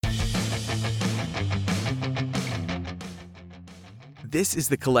This is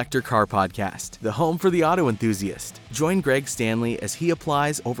the Collector Car Podcast, the home for the auto enthusiast. Join Greg Stanley as he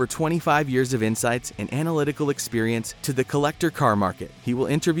applies over 25 years of insights and analytical experience to the collector car market. He will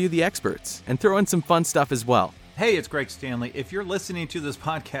interview the experts and throw in some fun stuff as well. Hey, it's Greg Stanley. If you're listening to this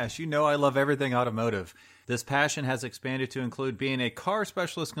podcast, you know I love everything automotive. This passion has expanded to include being a car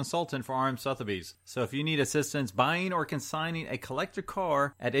specialist consultant for RM Sotheby's. So if you need assistance buying or consigning a collector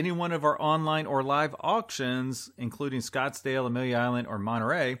car at any one of our online or live auctions, including Scottsdale, Amelia Island, or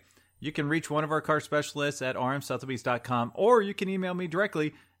Monterey, you can reach one of our car specialists at rmsotheby's.com, or you can email me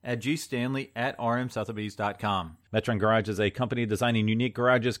directly at gstanley@rmsotheby's.com. Metron Garage is a company designing unique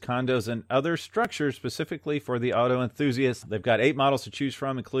garages, condos, and other structures specifically for the auto enthusiast. They've got 8 models to choose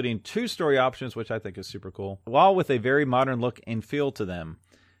from, including 2-story options, which I think is super cool, all with a very modern look and feel to them.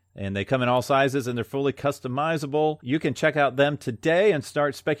 And they come in all sizes, and they're fully customizable. You can check out them today and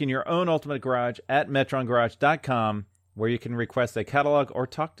start speccing your own ultimate garage at metrongarage.com, where you can request a catalog or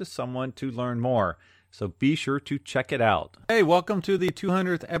talk to someone to learn more. So be sure to check it out. Hey, welcome to the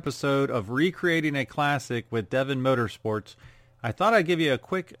 200th episode of Recreating a Classic with Devin Motorsports. I thought I'd give you a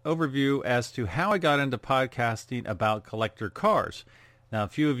quick overview as to how I got into podcasting about collector cars. Now, a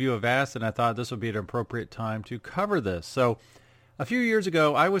few of you have asked, and I thought this would be an appropriate time to cover this. So a few years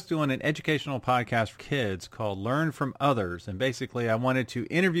ago, I was doing an educational podcast for kids called Learn from Others. And basically, I wanted to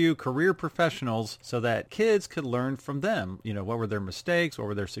interview career professionals so that kids could learn from them. You know, what were their mistakes? What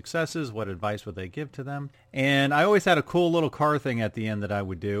were their successes? What advice would they give to them? And I always had a cool little car thing at the end that I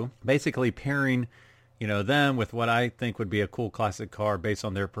would do, basically pairing, them with what I think would be a cool classic car based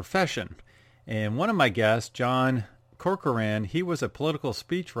on their profession. And one of my guests, John Corcoran, he was a political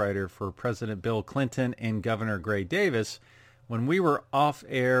speechwriter for President Bill Clinton and Governor Gray Davis. When we were off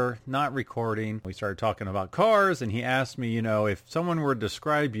air, not recording, we started talking about cars, and he asked me, if someone were to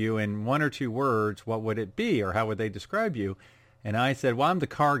describe you in 1 or 2 words, what would it be, or how would they describe you? And I said, well, I'm the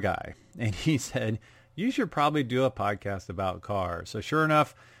car guy. And he said, you should probably do a podcast about cars. So sure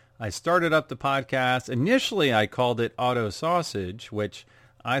enough, I started up the podcast. Initially, I called it Auto Sausage, which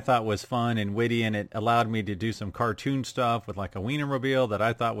I thought was fun and witty, and it allowed me to do some cartoon stuff with like a Wienermobile that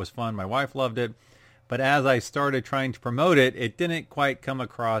I thought was fun. My wife loved it. But as I started trying to promote it, it didn't quite come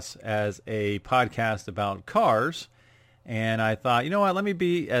across as a podcast about cars. And I thought, let me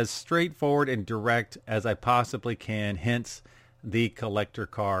be as straightforward and direct as I possibly can, hence the Collector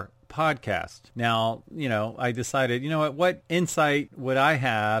Car Podcast. Now, I decided, what insight would I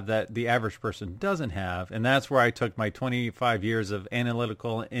have that the average person doesn't have? And that's where I took my 25 years of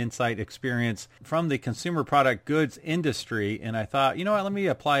analytical insight experience from the consumer product goods industry. And I thought, let me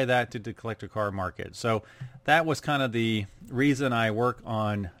apply that to the collector car market. So that was kind of the reason I work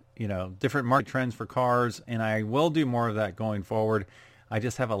on, different market trends for cars. And I will do more of that going forward. I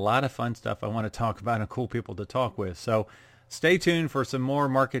just have a lot of fun stuff I want to talk about and cool people to talk with. So stay tuned for some more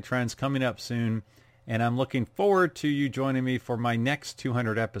market trends coming up soon, and I'm looking forward to you joining me for my next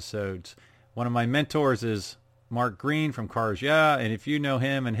 200 episodes. One of my mentors is Mark Green from Cars Yeah, and if you know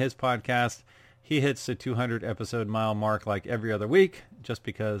him and his podcast, he hits the 200 episode mile mark like every other week, just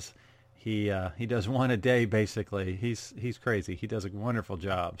because he does one a day basically. He's crazy. He does a wonderful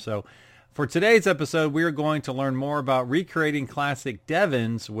job. So for today's episode, we are going to learn more about recreating classic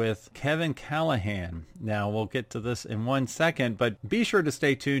Devins with Kevin Callahan. Now, we'll get to this in 1 second, but be sure to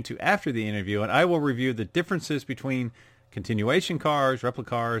stay tuned to after the interview, and I will review the differences between continuation cars, replica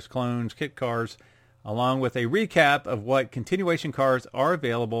cars, clones, kit cars, along with a recap of what continuation cars are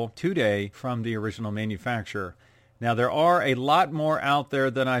available today from the original manufacturer. Now, there are a lot more out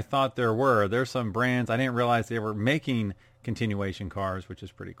there than I thought there were. There's some brands I didn't realize they were making continuation cars, which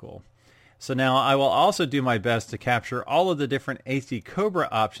is pretty cool. So now I will also do my best to capture all of the different AC Cobra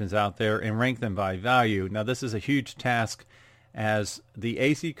options out there and rank them by value. Now this is a huge task, as the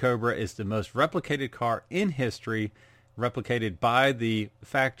AC Cobra is the most replicated car in history, replicated by the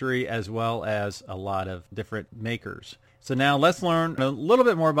factory as well as a lot of different makers. So now let's learn a little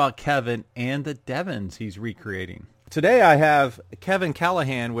bit more about Kevin and the Devins he's recreating. Today I have Kevin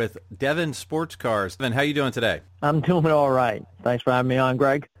Callahan with Devin Sports Cars. Kevin, how you doing today? I'm doing all right. Thanks for having me on,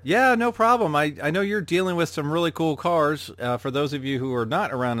 Greg. Yeah, no problem. I know you're dealing with some really cool cars. For those of you who are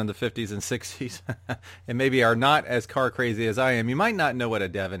not around in the 50s and 60s and maybe are not as car crazy as I am, you might not know what a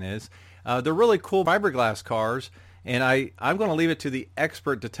Devin is. They're really cool fiberglass cars, and I'm going to leave it to the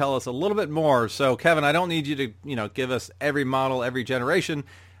expert to tell us a little bit more. So, Kevin, I don't need you to give us every model, every generation.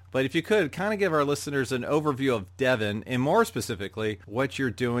 But if you could kind of give our listeners an overview of Devin, and more specifically, what you're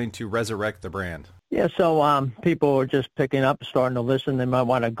doing to resurrect the brand. Yeah, so people are just picking up, starting to listen. They might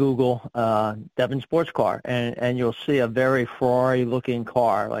want to Google Devin sports car, and you'll see a very Ferrari-looking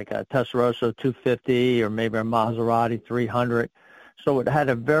car, like a Testarossa 250 or maybe a Maserati 300. So it had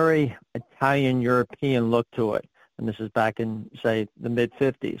a very Italian-European look to it. And this is back in, say, the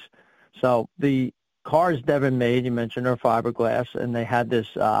mid-'50s. So the cars Devin made, you mentioned, are fiberglass, and they had this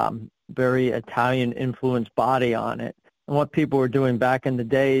very Italian-influenced body on it. And what people were doing back in the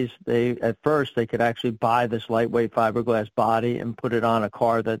days, at first they could actually buy this lightweight fiberglass body and put it on a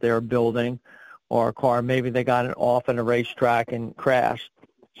car that they were building, or a car maybe they got it off in a racetrack and crashed.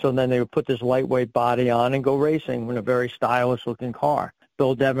 So then they would put this lightweight body on and go racing with a very stylish-looking car.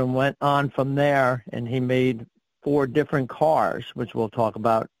 Bill Devin went on from there, and he made 4 different cars, which we'll talk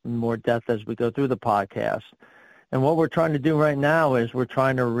about in more depth as we go through the podcast. And what we're trying to do right now is we're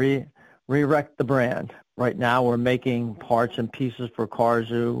trying to re-erect the brand. Right now we're making parts and pieces for cars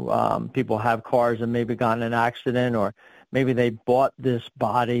who people have cars and maybe got in an accident, or maybe they bought this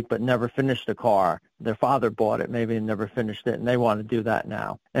body but never finished the car. Their father bought it, maybe and never finished it, and they want to do that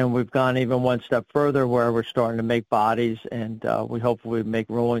now. And we've gone even one step further where we're starting to make bodies, and we hopefully make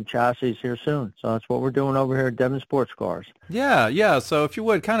rolling chassis here soon. So that's what we're doing over here at Devin Sports Cars. Yeah. So if you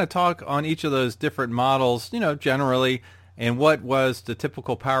would kind of talk on each of those different models, generally, and what was the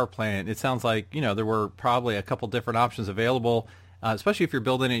typical power plant? It sounds like, there were probably a couple different options available, especially if you're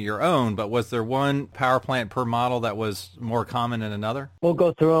building it your own, but was there one power plant per model that was more common than another? We'll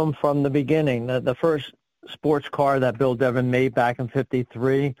go through them from the beginning. The first sports car that Bill Devin made back in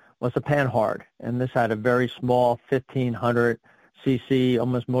 '53 was a Panhard, and this had a very small 1,500 cc,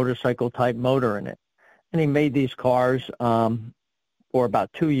 almost motorcycle-type motor in it. And he made these cars for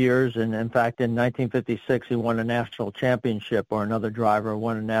about 2 years, and in fact, in 1956, he won a national championship, or another driver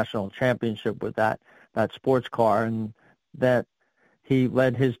won a national championship with that sports car, and that he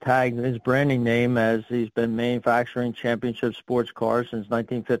led his branding name as he's been manufacturing championship sports cars since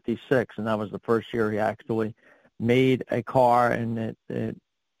 1956, and that was the first year he actually made a car, and it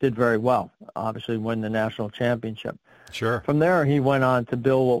did very well, obviously won the national championship. Sure. From there, he went on to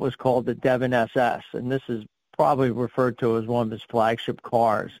build what was called the Devin SS, and this is probably referred to as one of his flagship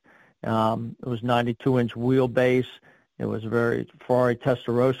cars. It was 92-inch wheelbase. It was very Ferrari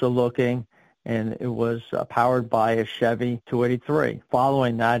Testarossa looking, and it was powered by a Chevy 283.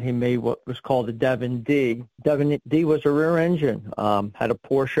 Following that, he made what was called the Devin D. Devin D was a rear engine, had a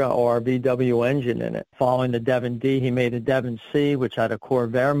Porsche or VW engine in it. Following the Devin D, he made a Devin C, which had a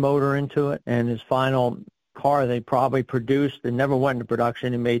Corvair motor into it, and his final car they probably produced and never went into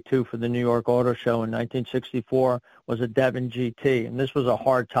production, he made 2 for the New York Auto Show in 1964, was a Devin GT, and this was a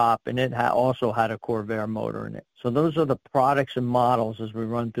hardtop, and it also had a Corvair motor in it. So those are the products and models as we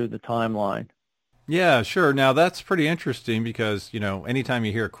run through the timeline. Yeah, sure. Now that's pretty interesting because, anytime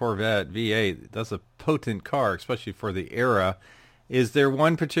you hear Corvette V8, that's a potent car, especially for the era. Is there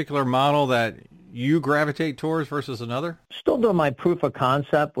one particular model that you gravitate towards versus another? Still doing my proof of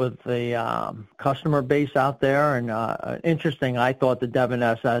concept with the customer base out there, and interesting, I thought the Devin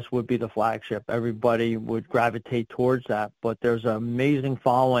SS would be the flagship. Everybody would gravitate towards that, but there's an amazing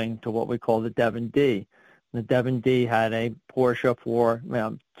following to what we call the Devin D. The Devin D had a Porsche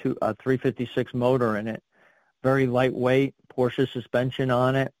 356 motor in it, very lightweight, Porsche suspension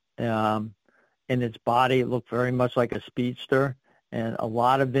on it. In its body, it looked very much like a speedster. And a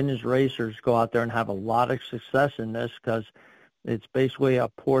lot of vintage racers go out there and have a lot of success in this because it's basically a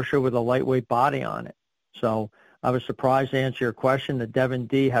Porsche with a lightweight body on it. So I was surprised to answer your question. The Devin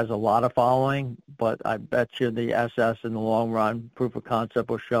D has a lot of following, but I bet you the SS in the long run, proof of concept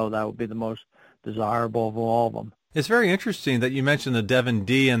will show that would be the most desirable of all of them. It's very interesting that you mentioned the Devin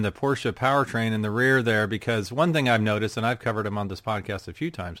D and the Porsche powertrain in the rear there, because one thing I've noticed, and I've covered them on this podcast a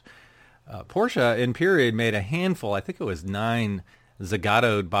few times, Porsche in period made a handful, I think it was 9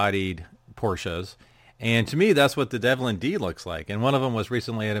 Zagato-bodied Porsches, and to me that's what the Devlin D looks like. And one of them was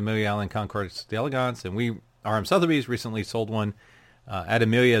recently at Amelia Island Concours d'Elegance, and RM Sotheby's recently sold one at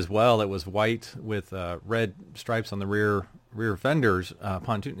Amelia as well. It was white with red stripes on the rear fenders,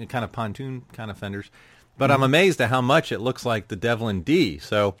 pontoon kind of fenders. But I'm amazed at how much it looks like the Devlin D.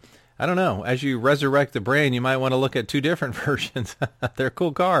 So I don't know. As you resurrect the brand, you might want to look at 2 different versions. They're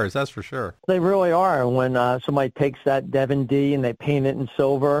cool cars, that's for sure. They really are. When somebody takes that Devin D and they paint it in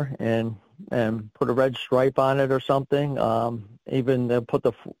silver and put a red stripe on it or something, even they'll put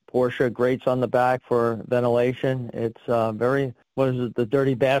the Porsche grates on the back for ventilation. It's very, the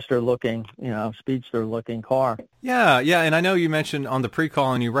Dirty Bastard looking, speedster looking car. Yeah, and I know you mentioned on the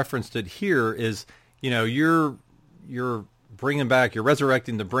pre-call, and you referenced it here, is, you're bringing back, you're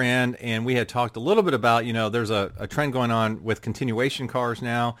resurrecting the brand, and we had talked a little bit about, there's a trend going on with continuation cars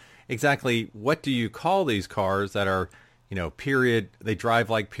now. Exactly what do you call these cars that are, period, they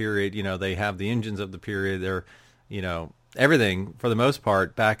drive like period, they have the engines of the period, they're, everything for the most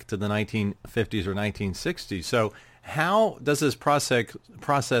part back to the 1950s or 1960s. So How does this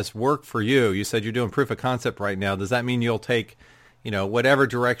process work for you? You said you're doing proof of concept right now. Does that mean you'll take, whatever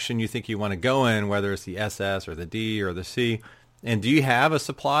direction you think you want to go in, whether it's the SS or the D or the C? And do you have a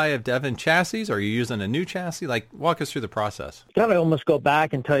supply of Devin chassis? Are you using a new chassis? Like, walk us through the process. Got to almost go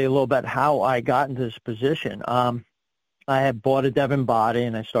back and tell you a little bit how I got into this position. I had bought a Devin body,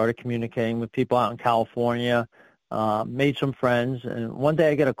 and I started communicating with people out in California, made some friends, and one day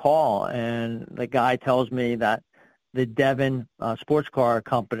I get a call, and the guy tells me that the Devin sports car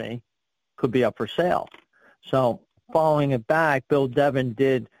company could be up for sale. So following it back, Bill Devin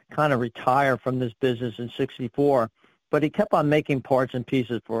did kind of retire from this business in '64, but he kept on making parts and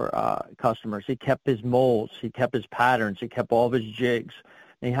pieces for customers. He kept his molds. He kept his patterns. He kept all of his jigs.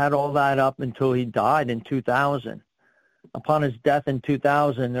 And he had all that up until he died in 2000. Upon his death in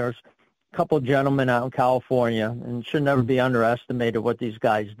 2000, there's a couple of gentlemen out in California, and it should never be underestimated what these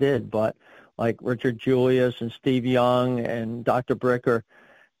guys did, but like Richard Julius and Steve Young and Dr. Bricker,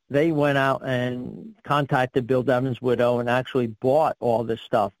 they went out and contacted Bill Devin's widow and actually bought all this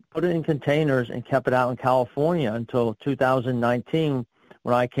stuff, put it in containers, and kept it out in California until 2019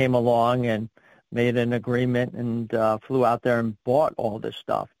 when I came along and made an agreement and flew out there and bought all this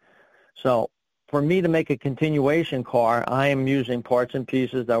stuff. So for me to make a continuation car, I am using parts and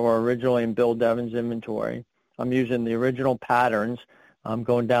pieces that were originally in Bill Devin's inventory. I'm using the original patterns. I'm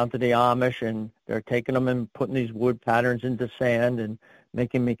going down to the Amish, and they're taking them and putting these wood patterns into sand and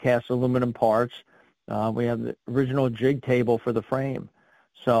making me cast aluminum parts. We have the original jig table for the frame.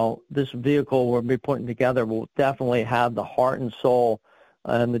 So this vehicle we'll be putting together will definitely have the heart and soul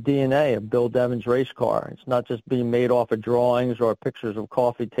and the DNA of Bill Devin's race car. It's not just being made off of drawings or pictures of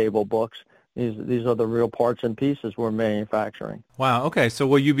coffee table books. These are the real parts and pieces we're manufacturing. Wow. Okay. So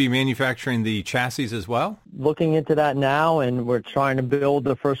will you be manufacturing the chassis as well? Looking into that now, and we're trying to build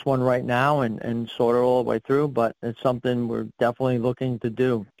the first one right now and sort it all the way through, but it's something we're definitely looking to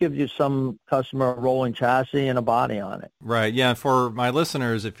do. Give you some customer rolling chassis and a body on it. Right. Yeah. For my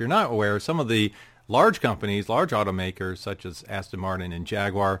listeners, if you're not aware, some of the large companies, large automakers such as Aston Martin and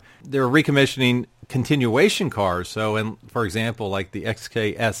Jaguar, they're recommissioning continuation cars. So, for example, like the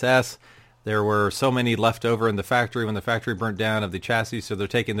XKSS, there were so many left over in the factory when the factory burnt down of the chassis, so they're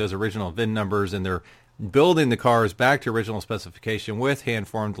taking those original VIN numbers and they're building the cars back to original specification with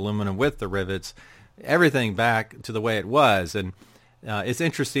hand-formed aluminum, with the rivets, everything back to the way it was. And it's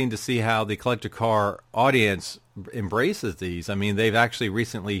interesting to see how the collector car audience embraces these. I mean, they've actually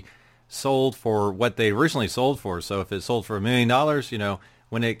recently sold for what they originally sold for. So if it sold for $1 million,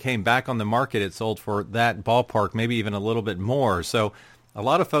 when it came back on the market, it sold for that ballpark, maybe even a little bit more. So a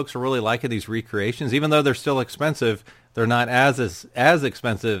lot of folks are really liking these recreations. Even though they're still expensive, they're not as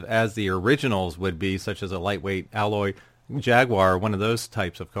expensive as the originals would be, such as a lightweight alloy Jaguar, one of those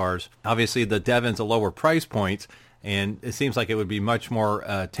types of cars. Obviously, the Devin's a lower price point, and it seems like it would be much more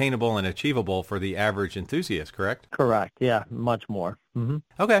attainable and achievable for the average enthusiast, correct? Correct. Yeah, much more. Mm-hmm.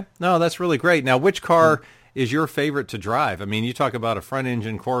 Okay. No, that's really great. Now, which car is your favorite to drive? I mean, you talk about a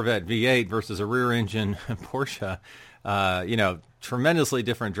front-engine Corvette V8 versus a rear-engine Porsche. Tremendously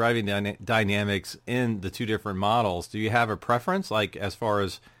different driving dynamics in the two different models. Do you have a preference, like as far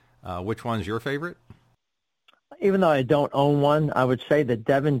as which one's your favorite? Even though I don't own one, I would say the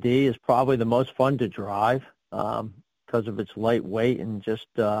Devin D is probably the most fun to drive because of its lightweight and it's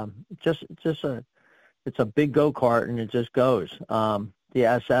a big go-kart and it just goes. The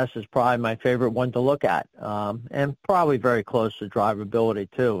SS is probably my favorite one to look at and probably very close to drivability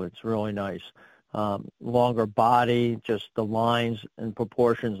too. It's really nice. Longer body, just the lines and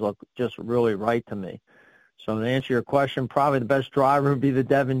proportions look just really right to me. So to answer your question, probably the best driver would be the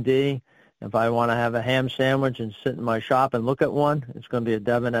Devin D. If I want to have a ham sandwich and sit in my shop and look at one, it's going to be a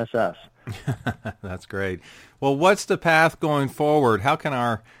Devin SS. That's great. Well, what's the path going forward? How can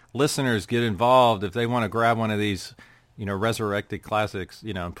our listeners get involved if they want to grab one of these resurrected classics,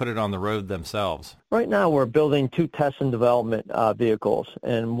 and put it on the road themselves? Right now we're building 2 test and development vehicles,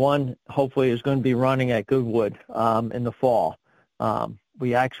 and one hopefully is going to be running at Goodwood in the fall.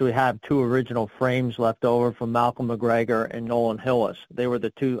 We actually have 2 original frames left over from Malcolm McGregor and Nolan Hillis. They were the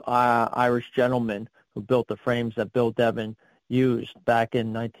 2 Irish gentlemen who built the frames that Bill Devin used back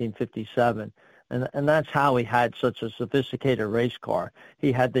in 1957. And that's how he had such a sophisticated race car.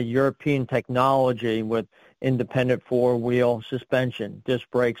 He had the European technology with independent 4-wheel suspension, disc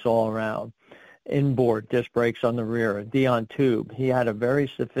brakes all around, inboard disc brakes on the rear, a Dion tube. He had a very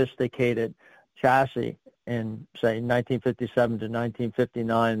sophisticated chassis in, say, 1957 to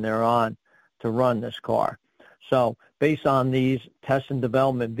 1959 and thereon to run this car. So based on these test and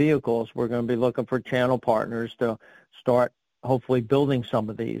development vehicles, we're going to be looking for channel partners to start hopefully building some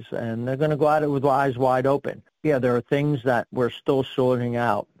of these, and they're going to go at it with eyes wide open. Yeah, there are things that we're still sorting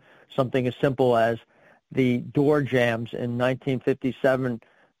out. Something as simple as the door jambs in 1957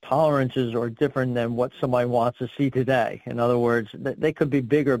 tolerances are different than what somebody wants to see today. In other words, they could be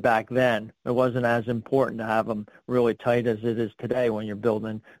bigger back then. It wasn't as important to have them really tight as it is today when you're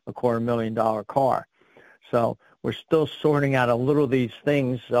building a $250,000 car. So we're still sorting out a little of these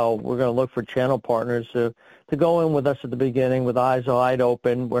things, so we're going to look for channel partners to go in with us at the beginning with eyes wide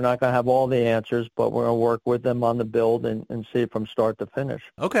open. We're not going to have all the answers, but we're going to work with them on the build and see it from start to finish.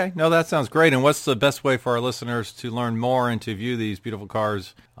 Okay. No, that sounds great. And what's the best way for our listeners to learn more and to view these beautiful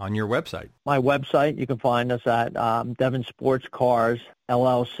cars on your website? My website, you can find us at Devin Sports Cars,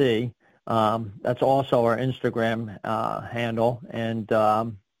 LLC. That's also our Instagram handle, and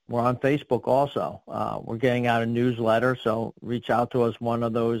we're on Facebook also. We're getting out a newsletter, so reach out to us one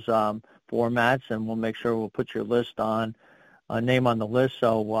of those formats, and we'll make sure we'll put your list on, name on the list,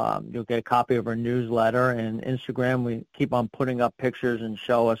 so you'll get a copy of our newsletter. And Instagram, we keep on putting up pictures and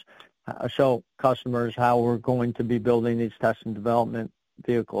show customers how we're going to be building these test and development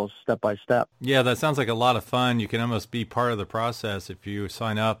vehicles step by step. Yeah, that sounds like a lot of fun. You can almost be part of the process if you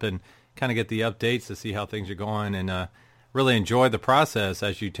sign up and kind of get the updates to see how things are going, and really enjoy the process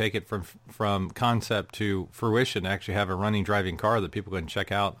as you take it from concept to fruition, actually have a running, driving car that people can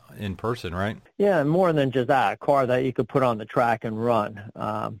check out in person, right? Yeah, and more than just that, a car that you could put on the track and run.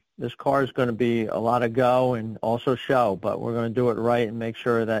 This car is going to be a lot of go and also show, but we're going to do it right and make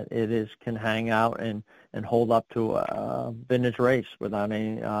sure that it can hang out and hold up to a vintage race without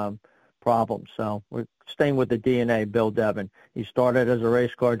any problems. So we're staying with the DNA, Bill Devin. He started as a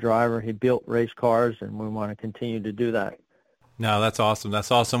race car driver. He built race cars, and we want to continue to do that. No, that's awesome. That's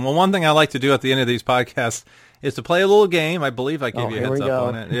awesome. Well, one thing I like to do at the end of these podcasts is to play a little game. I believe I gave you a heads up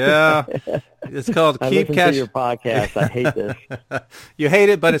on it. Yeah. It's called Keep Cash. I listen to your podcast. I hate this. You hate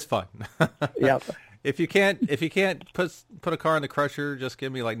it, but it's fun. Yep. If you can't put a car in the crusher, just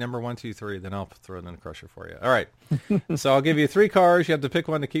give me like number 1, 2, 3, then I'll throw it in the crusher for you. All right. So I'll give you 3 cars. You have to pick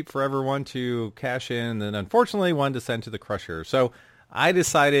one to keep forever, one to cash in, and then unfortunately one to send to the crusher. So I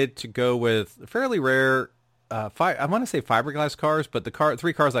decided to go with fairly rare, I want to say fiberglass cars, but the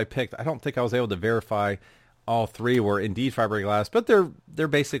 3 cars I picked, I don't think I was able to verify all 3 were indeed fiberglass, but they're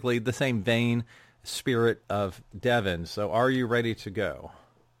basically the same vein, spirit of Devin. So are you ready to go?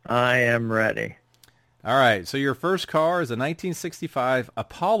 I am ready. All right, so your first car is a 1965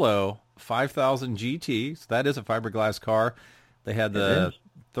 Apollo 5000 GT. So that is a fiberglass car. They had the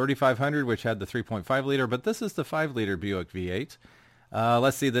 3500, which had the 3.5 liter, but this is the 5 liter Buick V8.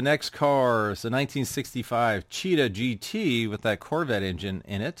 Let's see, the next car is the 1965 Cheetah GT with that Corvette engine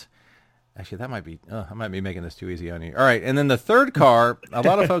in it. Actually, I might be making this too easy on you. All right, and then the third car, a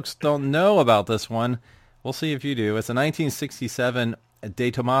lot of folks don't know about this one. We'll see if you do. It's a 1967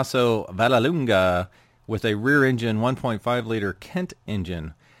 De Tomaso Vallelunga with a rear engine 1.5 liter Kent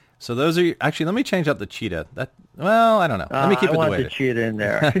engine. So those are actually. Let me change up the Cheetah. I don't know. Let me keep it the way. I want the Cheetah in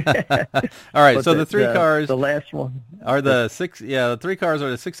there. All right. But so the 3 cars. The last one are the 6. Yeah, the 3 cars are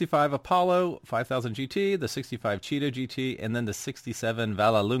the 65 Apollo 5000 GT, the 65 Cheetah GT, and then the 67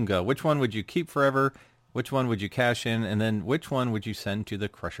 Vallelunga. Which one would you keep forever? Which one would you cash in? And then which one would you send to the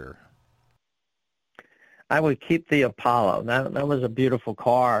crusher? I would keep the Apollo. That was a beautiful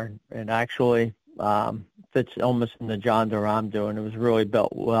car, and actually fits almost in the genre I'm doing. It was really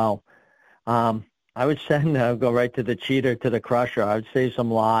built well. I would go right to the Cheetah, to the crusher. I would save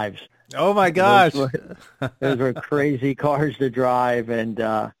some lives. Oh my gosh! Those were crazy cars to drive, and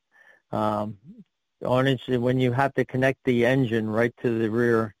honestly, when you have to connect the engine right to the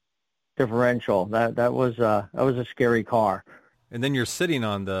rear differential, that was a scary car. And then you're sitting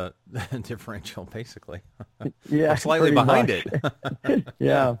on the differential, basically. Yeah, or slightly behind much. it.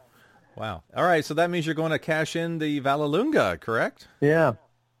 Yeah. Wow. All right, so that means you're going to cash in the Vallelunga, correct? Yeah.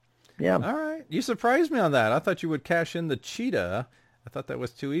 Yeah. All right. You surprised me on that. I thought you would cash in the Cheetah. I thought that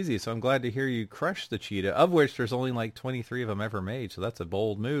was too easy, so I'm glad to hear you crush the Cheetah, of which there's only like 23 of them ever made, so that's a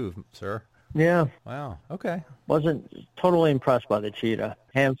bold move, sir. Yeah. Wow. Okay. Wasn't totally impressed by the Cheetah.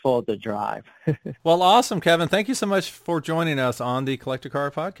 Handful to drive. Well, awesome, Kevin. Thank you so much for joining us on the Collector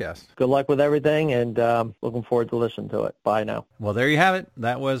Car Podcast. Good luck with everything, and looking forward to listening to it. Bye now. Well, there you have it.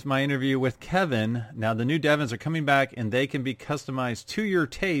 That was my interview with Kevin. Now, the new Devins are coming back, and they can be customized to your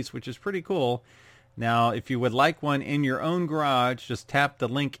taste, which is pretty cool. Now, if you would like one in your own garage, just tap the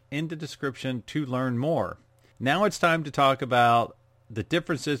link in the description to learn more. Now it's time to talk about the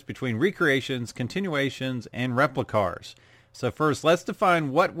differences between recreations, continuations, and replicas. So first, let's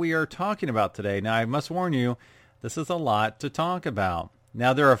define what we are talking about today. Now, I must warn you, this is a lot to talk about.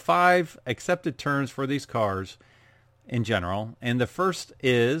 Now, there are 5 accepted terms for these cars. in general. And the first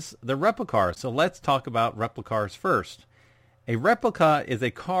is the replica. So let's talk about replicas first. A replica is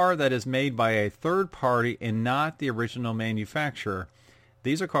a car that is made by a third party and not the original manufacturer.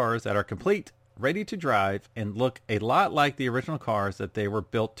 These are cars that are complete, ready to drive, and look a lot like the original cars that they were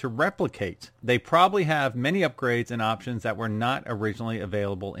built to replicate. They probably have many upgrades and options that were not originally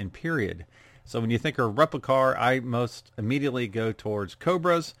available in period. So when you think of replica, I most immediately go towards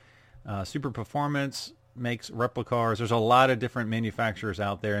Cobras. Super Performance makes replicas. There's a lot of different manufacturers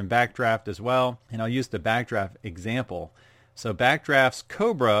out there, and Backdraft as well. And I'll use the Backdraft example. So Backdraft's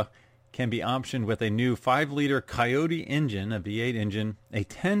Cobra can be optioned with a new 5-liter Coyote engine, a V8 engine, a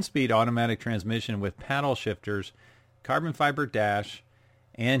 10-speed automatic transmission with paddle shifters, carbon fiber dash,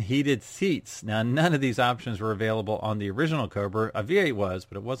 and heated seats. Now, none of these options were available on the original Cobra. A V8 was,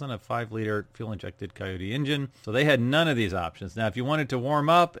 but it wasn't a 5-liter fuel-injected Coyote engine, so they had none of these options. Now, if you wanted to warm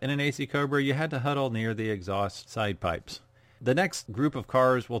up in an AC Cobra, you had to huddle near the exhaust side pipes. The next group of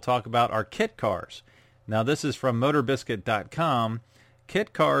cars we'll talk about are kit cars. Now, this is from MotorBiscuit.com.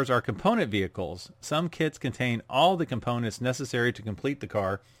 Kit cars are component vehicles. Some kits contain all the components necessary to complete the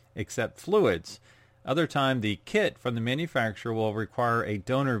car, except fluids. Other time, the kit from the manufacturer will require a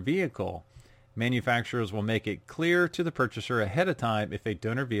donor vehicle. Manufacturers will make it clear to the purchaser ahead of time if a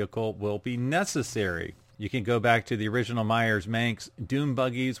donor vehicle will be necessary. You can go back to the original Myers-Manx Doom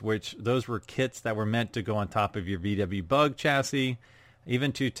buggies, which those were kits that were meant to go on top of your VW Bug chassis,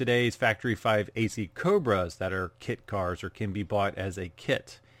 even to today's Factory 5 AC Cobras that are kit cars or can be bought as a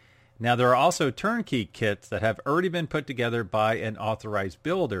kit. Now, there are also turnkey kits that have already been put together by an authorized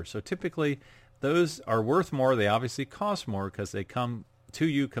builder. So typically, those are worth more. They obviously cost more because they come to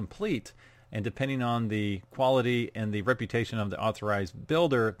you complete. And depending on the quality and the reputation of the authorized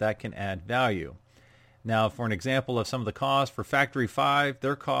builder, that can add value. Now, for an example of some of the costs, for Factory 5,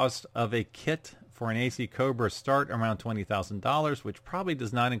 their cost of a kit for an AC Cobra start around $20,000, which probably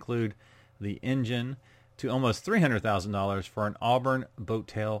does not include the engine, to almost $300,000 for an Auburn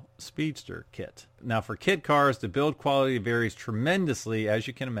Boattail Speedster kit. Now, for kit cars, the build quality varies tremendously, as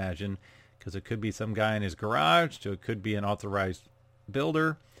you can imagine, because it could be some guy in his garage, so it could be an authorized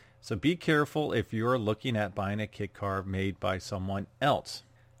builder. So be careful if you're looking at buying a kit car made by someone else.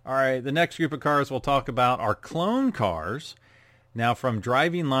 All right, the next group of cars we'll talk about are clone cars. Now, from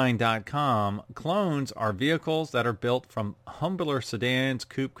drivingline.com, clones are vehicles that are built from humbler sedans,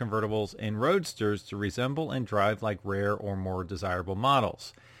 coupe convertibles, and roadsters to resemble and drive like rare or more desirable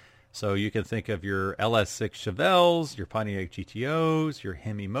models. So you can think of your LS6 Chevelles, your Pontiac GTOs, your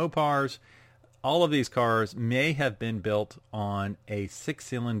Hemi Mopars. All of these cars may have been built on a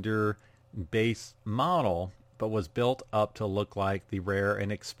 6-cylinder base model, but was built up to look like the rare and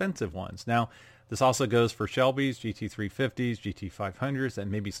expensive ones. Now, this also goes for Shelby's, GT350s, GT500s that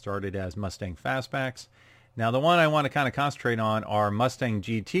maybe started as Mustang Fastbacks. Now, the one I want to kind of concentrate on are Mustang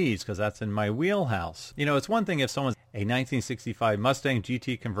GTs because that's in my wheelhouse. You know, it's one thing if someone's a 1965 Mustang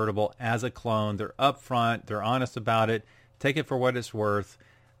GT convertible as a clone. They're upfront. They're honest about it. Take it for what it's worth.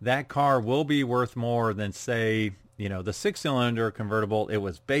 That car will be worth more than, say, you know, the 6-cylinder convertible it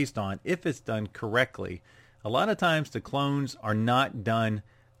was based on if it's done correctly. A lot of times the clones are not done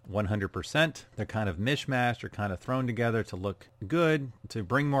 100%. They're kind of mishmashed or kind of thrown together to look good, to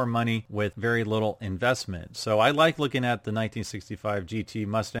bring more money with very little investment. So I like looking at the 1965 GT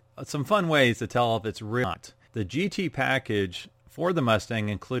Mustang. Some fun ways to tell if it's real or not. The GT package for the Mustang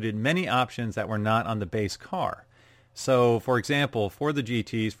included many options that were not on the base car. So, for example, for the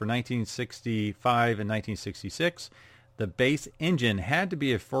GTs for 1965 and 1966, the base engine had to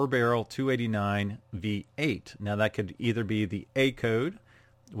be a 4-barrel 289 V8. Now, that could either be the A code,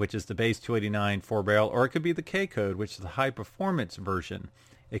 which is the base 289 4-barrel, or it could be the K code, which is the high-performance version.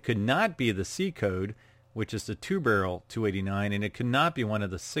 It could not be the C code, which is the 2-barrel 289, and it could not be one of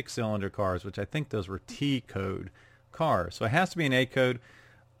the 6-cylinder cars, which I think those were T code cars. So it has to be an A code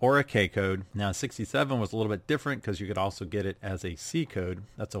or a K code. Now, 67 was a little bit different because you could also get it as a C code.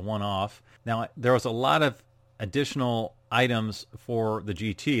 That's a one-off. Now, there was a lot of additional items for the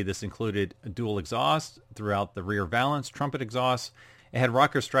GT. This included a dual exhaust throughout the rear valance, trumpet exhaust. It had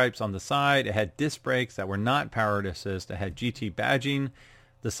rocker stripes on the side. It had disc brakes that were not power assist. It had GT badging.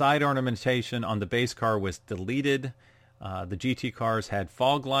 The side ornamentation on the base car was deleted. The GT cars had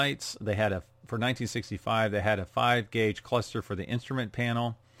fog lights. They had for 1965, they had a 5-gauge cluster for the instrument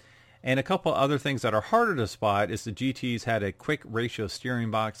panel. And a couple other things that are harder to spot is the GTs had a quick ratio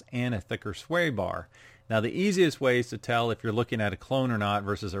steering box and a thicker sway bar. Now, the easiest ways to tell if you're looking at a clone or not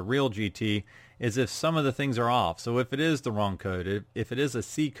versus a real GT is if some of the things are off. So if it is the wrong code, if it is a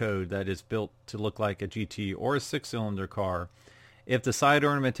C code that is built to look like a GT or a 6-cylinder car, if the side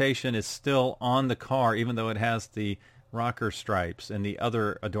ornamentation is still on the car, even though it has the rocker stripes and the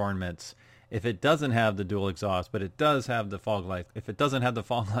other adornments. If it doesn't have the dual exhaust, but it does have the fog lights. If it doesn't have the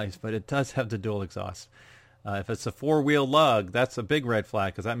fog lights, but it does have the dual exhaust. If it's a four-wheel lug, that's a big red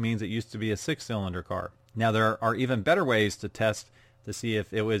flag because that means it used to be a six-cylinder car. Now, there are even better ways to test to see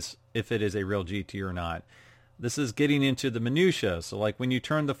if it is a real GT or not. This is getting into the minutia. So like when you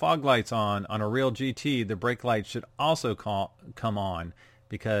turn the fog lights on a real GT, the brake lights should also come on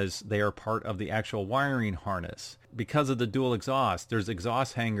because they are part of the actual wiring harness. Because of the dual exhaust, there's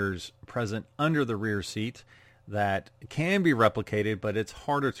exhaust hangers present under the rear seat that can be replicated, but it's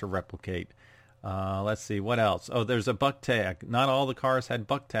harder to replicate. Let's see, what else? Oh, there's a buck tag. Not all the cars had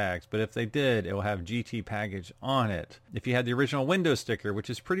buck tags, but if they did, it will have GT package on it. If you had the original window sticker, which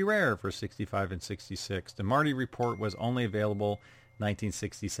is pretty rare for 65 and 66, the Marty report was only available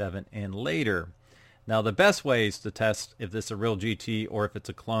 1967 and later. Now, the best ways to test if this is a real GT or if it's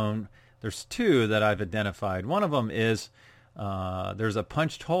a clone, there's two that I've identified. One of them is there's a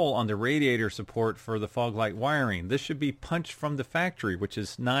punched hole on the radiator support for the fog light wiring. This should be punched from the factory, which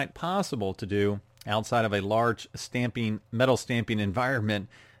is not possible to do outside of a large metal stamping environment.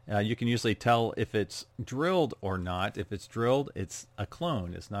 You can usually tell if it's drilled or not. If it's drilled, it's a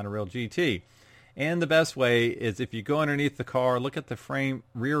clone. It's not a real GT. And the best way is if you go underneath the car, look at the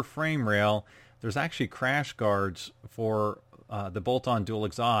rear frame rail. There's actually crash guards for the bolt-on dual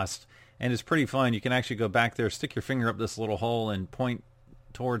exhaust. And it's pretty fun. You can actually go back there, stick your finger up this little hole and point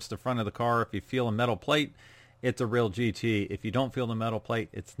towards the front of the car. If you feel a metal plate, it's a real GT. If you don't feel the metal plate,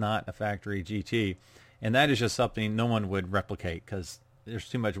 it's not a factory GT. And that is just something no one would replicate because there's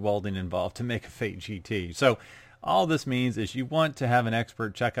too much welding involved to make a fake GT. So all this means is you want to have an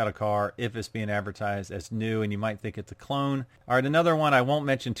expert check out a car if it's being advertised as new and you might think it's a clone. All right, another one I won't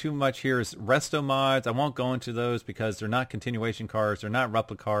mention too much here is resto mods. I won't go into those because they're not continuation cars. They're not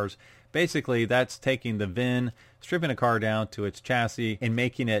replica cars. Basically, that's taking the VIN, stripping a car down to its chassis, and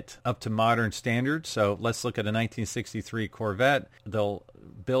making it up to modern standards. So let's look at a 1963 Corvette. They'll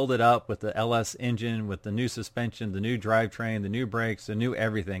build it up with the LS engine, with the new suspension, the new drivetrain, the new brakes, the new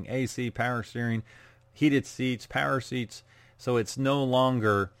everything, AC, power steering, heated seats, power seats. So it's no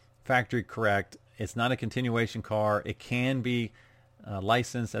longer factory correct. It's not a continuation car. It can be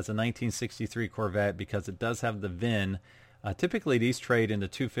licensed as a 1963 Corvette because it does have the VIN. Typically, these trade in the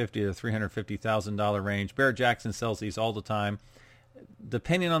 $250,000 to $350,000 range. Barrett-Jackson sells these all the time.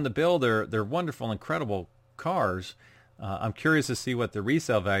 Depending on the builder, they're wonderful, incredible cars. I'm curious to see what the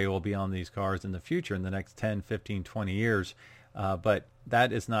resale value will be on these cars in the future in the next 10, 15, 20 years. But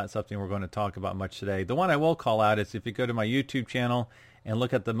that is not something we're going to talk about much today. The one I will call out is if you go to my YouTube channel and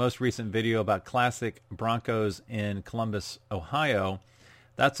look at the most recent video about classic Broncos in Columbus, Ohio,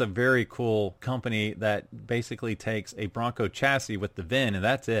 that's a very cool company that basically takes a Bronco chassis with the VIN, and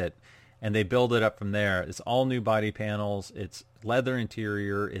that's it. And they build it up from there. It's all new body panels. It's leather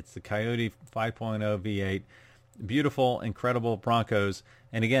interior. It's the Coyote 5.0 V8. Beautiful, incredible Broncos.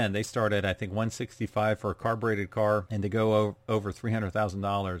 And again, they start at, I think, $165 for a carbureted car, and they go over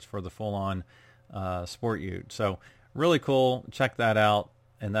 $300,000 for the full-on sport ute. So really cool. Check that out.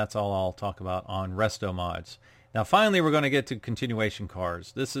 And that's all I'll talk about on Resto Mods. Now, finally, we're going to get to continuation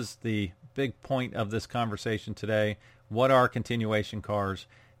cars. This is the big point of this conversation today. What are continuation cars?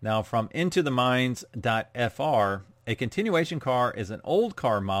 Now, from intothemines.fr, a continuation car is an old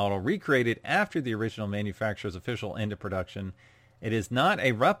car model recreated after the original manufacturer's official end of production. It is not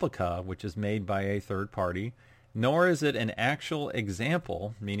a replica, which is made by a third party, nor is it an actual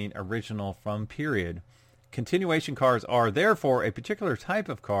example, meaning original from period. Continuation cars are, therefore, a particular type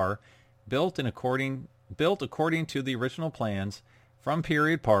of car built according to the original plans from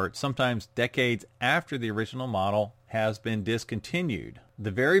period parts, sometimes decades after the original model has been discontinued.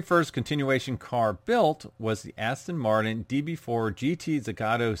 The very first continuation car built was the Aston Martin DB4 GT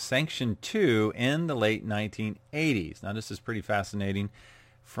Zagato Sanction 2 in the late 1980s. Now, this is pretty fascinating.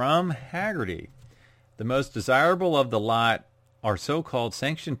 From Haggerty, the most desirable of the lot are so-called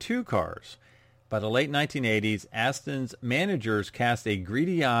Sanction 2 cars. By the late 1980s, Aston's managers cast a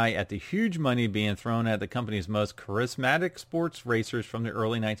greedy eye at the huge money being thrown at the company's most charismatic sports racers from the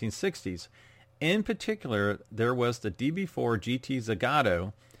early 1960s. In particular, there was the DB4 GT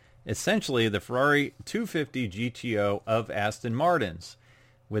Zagato, essentially the Ferrari 250 GTO of Aston Martins.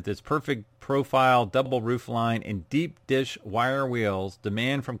 With its perfect profile, double roofline, and deep dish wire wheels,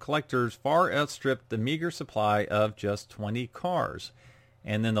 demand from collectors far outstripped the meager supply of just 20 cars.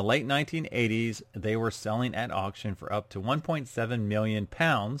 And in the late 1980s, they were selling at auction for up to £1.7 million,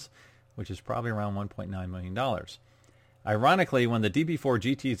 which is probably around $1.9 million. Ironically, when the DB4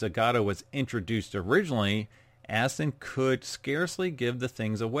 GT Zagato was introduced originally, Aston could scarcely give the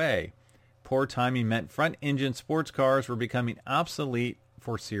things away. Poor timing meant front-engine sports cars were becoming obsolete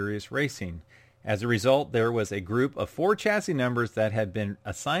for serious racing. As a result, there was a group of 4 chassis numbers that had been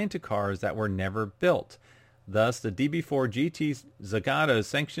assigned to cars that were never built. Thus, the DB4 GT Zagato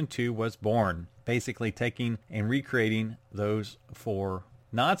Sanction 2 was born, basically taking and recreating those 4.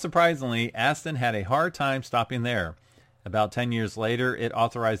 Not surprisingly, Aston had a hard time stopping there. About 10 years later, it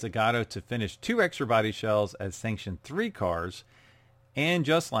authorized Zagato to finish 2 extra body shells as Sanction 3 cars. And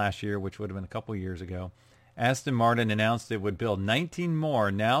just last year, which would have been a couple years ago, Aston Martin announced it would build 19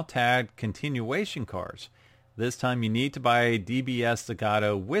 more now tagged continuation cars. This time you need to buy a DBS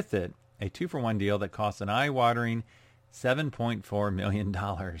Zagato with it, a 2-for-1 deal that costs an eye-watering $7.4 million.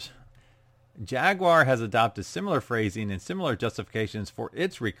 Jaguar has adopted similar phrasing and similar justifications for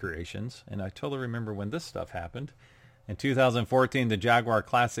its recreations, and I totally remember when this stuff happened. In 2014, the Jaguar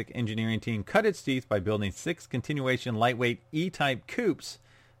Classic engineering team cut its teeth by building 6 continuation lightweight E-Type coupes,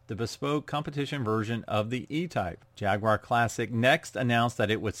 the bespoke competition version of the E-Type. Jaguar Classic next announced that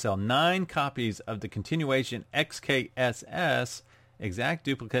it would sell 9 copies of the continuation XKSS, exact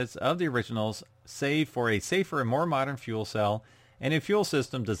duplicates of the originals, save for a safer and more modern fuel cell and a fuel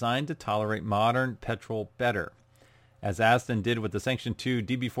system designed to tolerate modern petrol better. As Aston did with the Sanction 2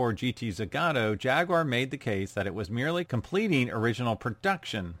 DB4 GT Zagato, Jaguar made the case that it was merely completing original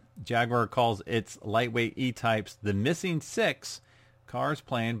production. Jaguar calls its lightweight E-Types the missing 6, cars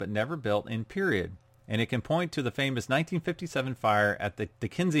planned but never built in period. And it can point to the famous 1957 fire at the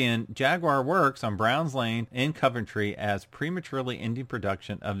Dickensian Jaguar Works on Browns Lane in Coventry as prematurely ending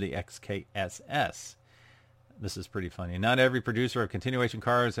production of the XKSS. This is pretty funny. Not every producer of continuation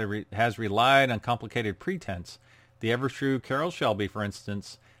cars has relied on complicated pretense. The ever-true Carroll Shelby, for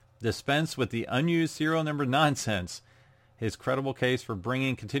instance, dispensed with the unused serial number nonsense. His credible case for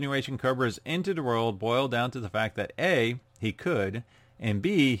bringing continuation Cobras into the world boiled down to the fact that A, he could, and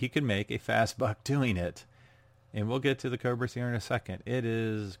B, he could make a fast buck doing it. And we'll get to the Cobras here in a second. It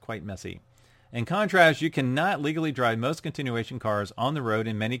is quite messy. In contrast, you cannot legally drive most continuation cars on the road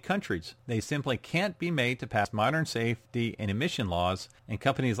in many countries. They simply can't be made to pass modern safety and emission laws, and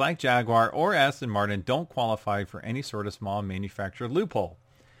companies like Jaguar or Aston Martin don't qualify for any sort of small manufacturer loophole.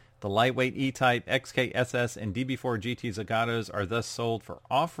 The lightweight E-Type, XKSS, and DB4 GT Zagatos are thus sold for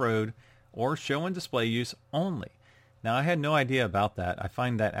off-road or show and display use only. Now, I had no idea about that. I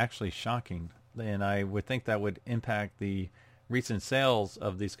find that actually shocking, and I would think that would impact the recent sales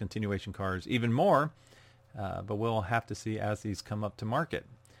of these continuation cars even more, but we'll have to see as these come up to market.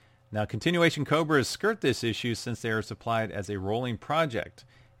 Now, continuation Cobras skirt this issue since they are supplied as a rolling project.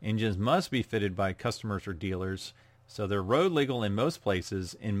 Engines must be fitted by customers or dealers, so they're road legal in most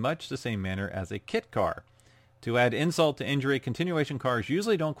places in much the same manner as a kit car. To add insult to injury, continuation cars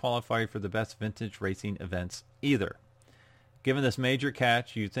usually don't qualify for the best vintage racing events either. Given this major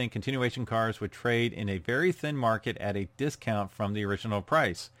catch, you'd think continuation cars would trade in a very thin market at a discount from the original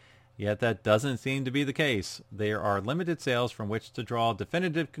price. Yet that doesn't seem to be the case. There are limited sales from which to draw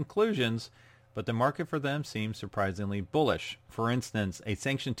definitive conclusions, but the market for them seems surprisingly bullish. For instance, a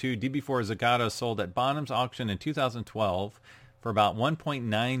Sanction 2 DB4 Zagato sold at Bonham's auction in 2012 for about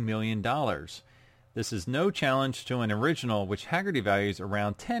 $1.9 million. This is no challenge to an original, which Haggerty values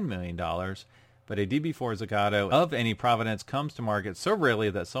around $10 million, but a DB4 Zagato of any provenance comes to market so rarely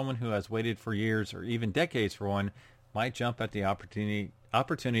that someone who has waited for years or even decades for one might jump at the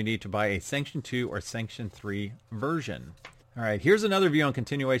opportunity to buy a Sanction 2 or Sanction 3 version. All right, here's another view on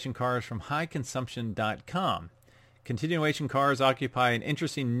continuation cars from highconsumption.com. Continuation cars occupy an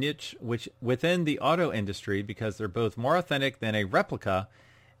interesting niche within the auto industry because they're both more authentic than a replica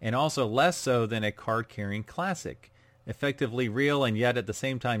and also less so than a card-carrying classic. Effectively real and yet at the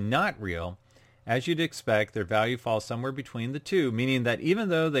same time not real. As you'd expect, their value falls somewhere between the two, meaning that even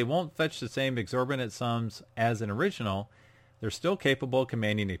though they won't fetch the same exorbitant sums as an original, they're still capable of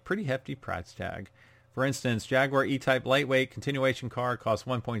commanding a pretty hefty price tag. For instance, Jaguar E-Type lightweight continuation car cost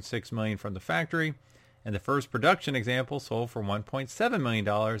 $1.6 million from the factory, and the first production example sold for $1.7 million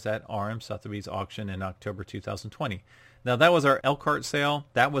at RM Sotheby's auction in October 2020. Now, that was our Elkhart sale.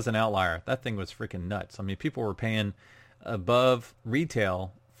 That was an outlier. That thing was freaking nuts. I mean, people were paying above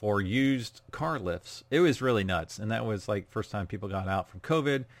retail for used car lifts. It was really nuts. And that was like first time people got out from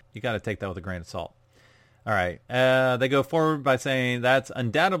COVID. You got to take that with a grain of salt. All right. They go forward by saying that's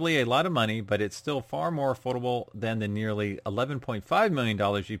undoubtedly a lot of money, but it's still far more affordable than the nearly $11.5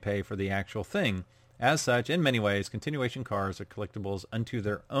 million you pay for the actual thing. As such, in many ways, continuation cars are collectibles unto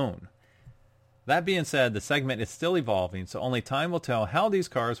their own. That being said, the segment is still evolving, so only time will tell how these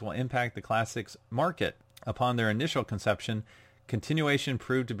cars will impact the classics market. Upon their initial conception, continuation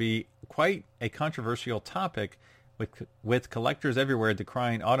proved to be quite a controversial topic, with collectors everywhere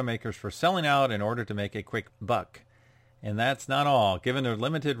decrying automakers for selling out in order to make a quick buck. And that's not all. Given their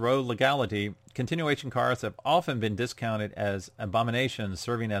limited road legality, continuation cars have often been discounted as abominations,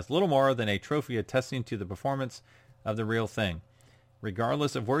 serving as little more than a trophy attesting to the performance of the real thing.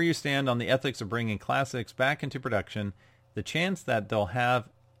 Regardless of where you stand on the ethics of bringing classics back into production, the chance that they'll have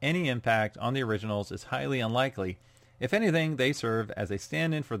any impact on the originals is highly unlikely. If anything, they serve as a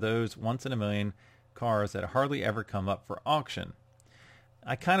stand-in for those once-in-a-million cars that hardly ever come up for auction.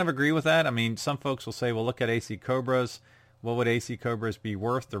 I kind of agree with that. I mean, some folks will say, well, look at AC Cobras. What would AC Cobras be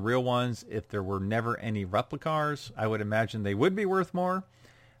worth, the real ones, if there were never any replicas? I would imagine they would be worth more,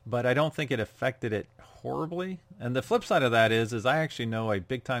 but I don't think it affected it horribly. And the flip side of that is I actually know a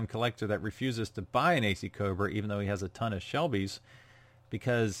big-time collector that refuses to buy an AC Cobra, even though he has a ton of Shelbys,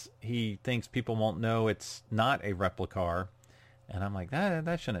 because he thinks people won't know it's not a replica. And I'm like,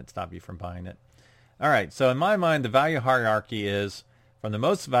 that shouldn't stop you from buying it. All right, so in my mind, the value hierarchy is from the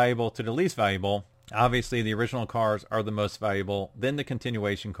most valuable to the least valuable. Obviously, the original cars are the most valuable, then the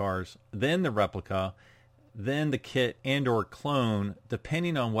continuation cars, then the replica, then the kit and or clone,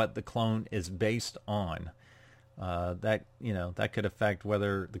 depending on what the clone is based on. That could affect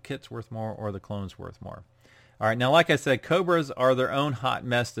whether the kit's worth more or the clone's worth more. All right, now, like I said, Cobras are their own hot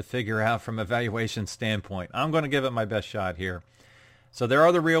mess to figure out from a valuation standpoint. I'm going to give it my best shot here. So there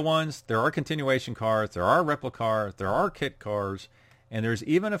are the real ones, there are continuation cars, there are replica cars, there are kit cars, and there's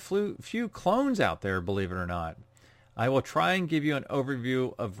even a few clones out there, believe it or not. I will try and give you an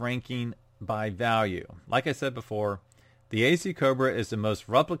overview of ranking by value. Like I said before, the AC Cobra is the most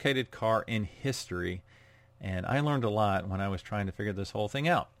replicated car in history, and I learned a lot when I was trying to figure this whole thing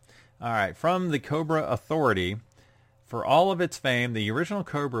out. All right, from the Cobra Authority, for all of its fame, the original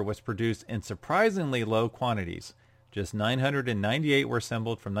Cobra was produced in surprisingly low quantities. Just 998 were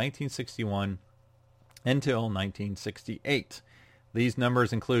assembled from 1961 until 1968. These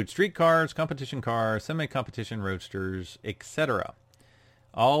numbers include street cars, competition cars, semi-competition roadsters, etc.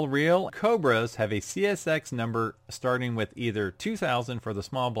 All real Cobras have a CSX number starting with either 2,000 for the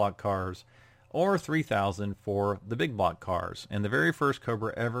small block cars or 3,000 for the big block cars. And the very first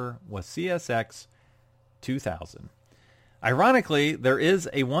Cobra ever was CSX 2000. Ironically, there is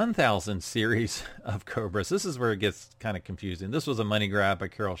a 1000 series of Cobras. This is where it gets kind of confusing. This was a money grab by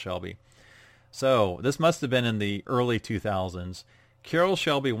Carroll Shelby. So this must have been in the early 2000s. Carroll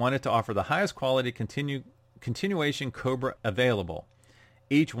Shelby wanted to offer the highest quality continuation Cobra available.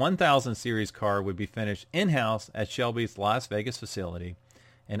 Each 1000 series car would be finished in-house at Shelby's Las Vegas facility,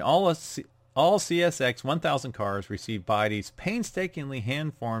 and all CSX 1000 cars received bodies painstakingly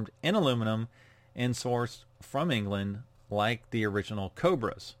hand-formed in aluminum and sourced from England, like the original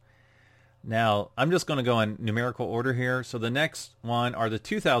Cobras. Now, I'm just going to go in numerical order here. So the next one are the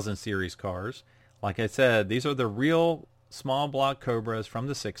 2000 series cars. Like I said, these are the real small block Cobras from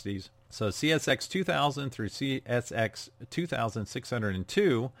the 60s. So CSX 2000 through CSX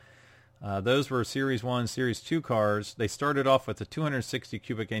 2602, those were Series 1, Series 2 cars. They started off with a 260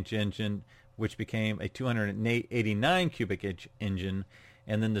 cubic inch engine, which became a 289 cubic inch engine.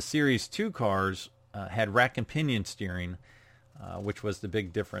 And then the Series 2 cars had rack and pinion steering, which was the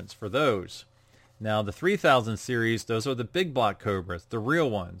big difference for those. Now, the 3000 series, those are the big block Cobras, the real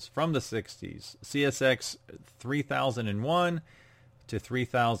ones from the 60s. CSX 3001 to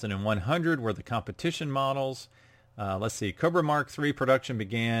 3100 were the competition models. Let's see, Cobra Mark III production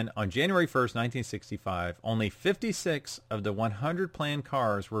began on January 1st, 1965. Only 56 of the 100 planned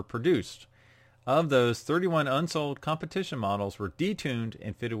cars were produced. Of those, 31 unsold competition models were detuned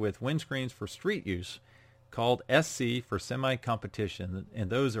and fitted with windscreens for street use, called SC for semi-competition, and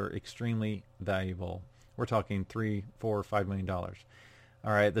those are extremely valuable. We're talking $3, $4, $5 million. All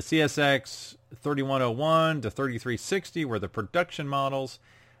right, the CSX 3101 to 3360 were the production models.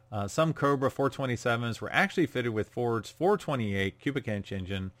 Some Cobra 427s were actually fitted with Ford's 428 cubic inch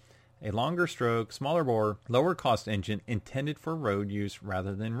engine, a longer stroke, smaller bore, lower cost engine intended for road use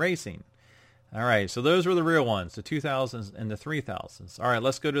rather than racing. All right, so those were the real ones, the 2000s and the 3000s. All right,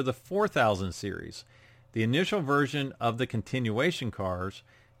 let's go to the 4000 series. The initial version of the continuation cars,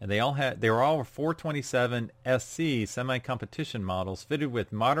 and they were all 427 SC semi-competition models fitted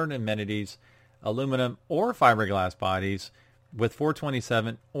with modern amenities, aluminum or fiberglass bodies with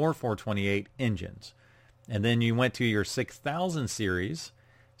 427 or 428 engines. And then you went to your 6000 series.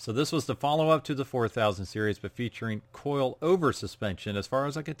 So this was the follow-up to the 4000 series, but featuring coil-over suspension. As far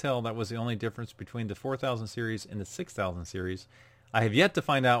as I could tell, that was the only difference between the 4000 series and the 6000 series. I have yet to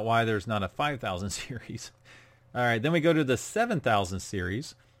find out why there's not a 5000 series. All right, then we go to the 7000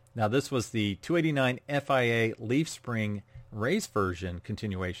 series. Now, this was the 289 FIA leaf spring race version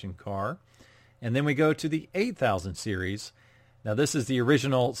continuation car. And then we go to the 8000 series. Now this is the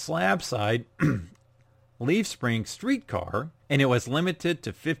original slab side leaf spring street car, and it was limited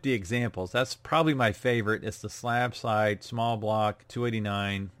to 50 examples. That's probably my favorite. It's the slab side, small block,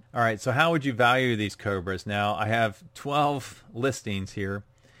 289. All right, so how would you value these Cobras? Now I have 12 listings here.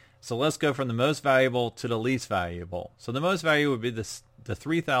 So let's go from the most valuable to the least valuable. So the most valuable would be the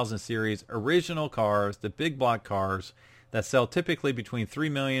 3000 series original cars, the big block cars that sell typically between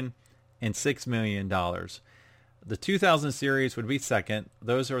 $3 million and $6 million. The 2000 series would be second.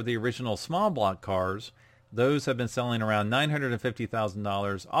 Those are the original small block cars. Those have been selling around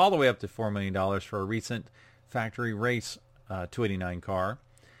 $950,000 all the way up to $4 million for a recent factory race 289 car.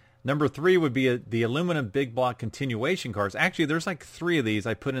 Number 3 would be the aluminum big block continuation cars. Actually, there's like 3 of these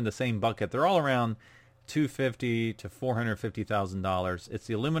I put in the same bucket. They're all around $250,000 to $450,000. It's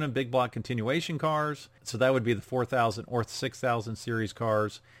the aluminum big block continuation cars. So that would be the 4000 or 6000 series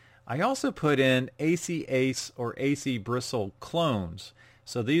cars. I also put in AC Ace or AC Bristol clones.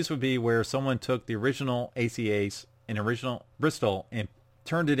 So these would be where someone took the original AC Ace and original Bristol and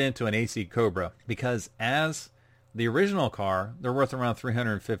turned it into an AC Cobra, because as the original car, they're worth around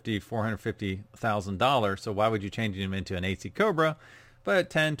 $350,000, $450,000. So why would you change them into an AC Cobra? But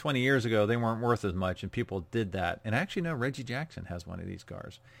 10, 20 years ago, they weren't worth as much, and people did that. And actually, no, Reggie Jackson has one of these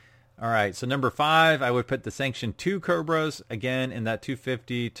cars. All right, so number 5, I would put the Sanction 2 Cobras, again, in that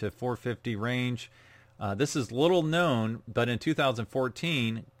 $250,000 to $450,000 range. This is little known, but in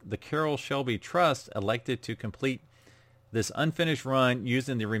 2014, the Carroll Shelby Trust elected to complete this unfinished run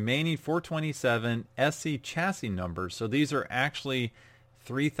using the remaining 427 SC chassis numbers. So these are actually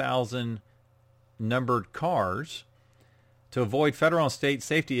 3,000 numbered cars. To avoid federal and state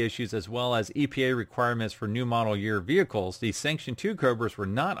safety issues as well as EPA requirements for new model year vehicles, these Sanction 2 Cobras were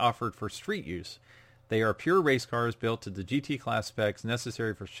not offered for street use. They are pure race cars built to the GT class specs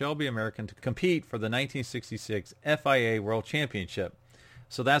necessary for Shelby American to compete for the 1966 FIA World Championship.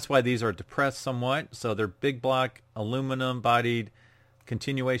 So that's why these are depressed somewhat. So they're big block, aluminum bodied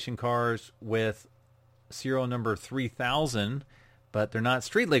continuation cars with serial number 3000, but they're not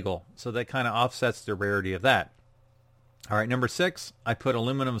street legal. So that kind of offsets the rarity of that. All right, number 6, I put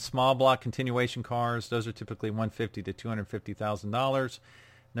aluminum small block continuation cars. Those are typically $150,000 to $250,000.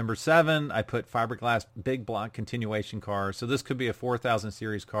 Number 7, I put fiberglass big block continuation cars. So this could be a 4000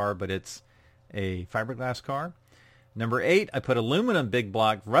 series car, but it's a fiberglass car. Number 8, I put aluminum big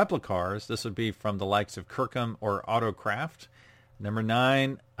block replica cars. This would be from the likes of Kirkham or Autocraft. Number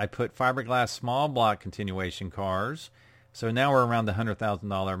 9, I put fiberglass small block continuation cars. So now we're around the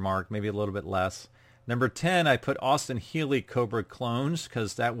 $100,000 mark, maybe a little bit less. Number 10, I put Austin Healey Cobra clones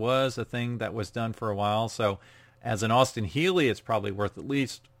because that was a thing that was done for a while. So as an Austin Healey, it's probably worth at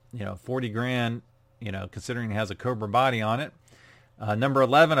least, $40,000, considering it has a Cobra body on it. Number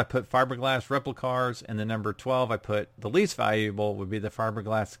 11, I put fiberglass replica cars, and then number 12, I put the least valuable would be the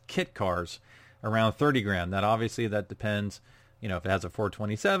fiberglass kit cars, around $30,000. That obviously that depends, if it has a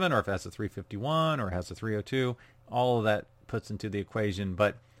 427 or if it has a 351 or it has a 302, all of that puts into the equation.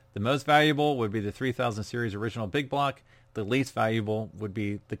 But the most valuable would be the 3000 series original big block. The least valuable would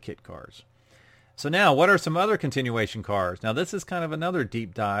be the kit cars. So now, what are some other continuation cars? Now, this is kind of another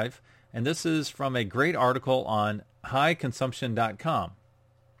deep dive, and this is from a great article on highconsumption.com.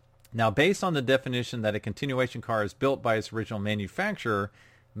 Now, based on the definition that a continuation car is built by its original manufacturer,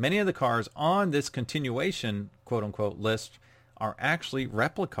 many of the cars on this continuation quote-unquote list are actually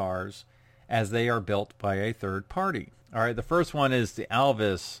replica cars as they are built by a third party. All right, the first one is the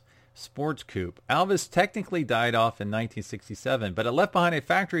Alvis Sports Coupe. Alvis technically died off in 1967, but it left behind a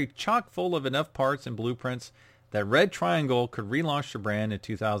factory chock full of enough parts and blueprints that Red Triangle could relaunch the brand in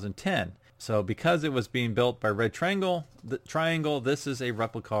 2010. So because it was being built by Red Triangle, this is a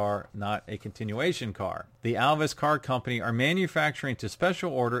replica car, not a continuation car. The Alvis Car Company are manufacturing to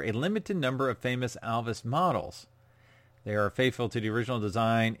special order a limited number of famous Alvis models. They are faithful to the original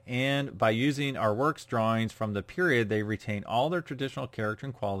design, and by using our works drawings from the period, they retain all their traditional character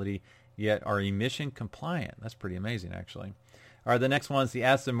and quality, yet are emission compliant. That's pretty amazing, actually. All right, the next one's the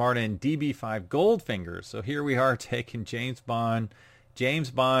Aston Martin DB5 Goldfinger. So here we are taking James Bond's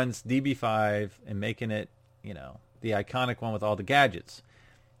DB5 and making it, the iconic one with all the gadgets.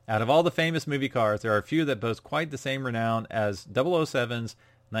 Out of all the famous movie cars, there are a few that boast quite the same renown as 007's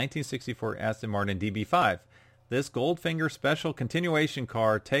 1964 Aston Martin DB5. This Goldfinger special continuation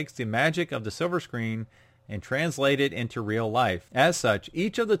car takes the magic of the silver screen and translates it into real life. As such,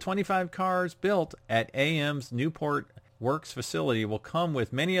 each of the 25 cars built at AM's Newport Works facility will come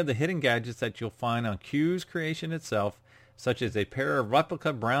with many of the hidden gadgets that you'll find on Q's creation itself, such as a pair of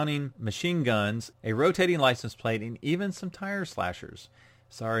replica Browning machine guns, a rotating license plate, and even some tire slashers.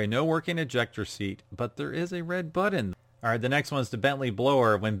 Sorry, no working ejector seat, but there is a red button. All right, the next one's the Bentley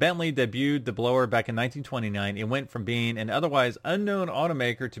blower. When Bentley debuted the blower back in 1929, it went from being an otherwise unknown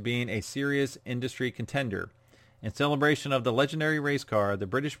automaker to being a serious industry contender. In celebration of the legendary race car, the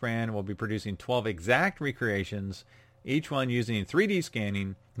British brand will be producing 12 exact recreations, each one using 3D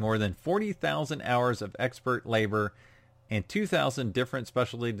scanning, more than 40,000 hours of expert labor, and 2,000 different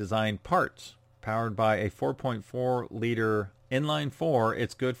specially designed parts. Powered by a 4.4-liter inline four,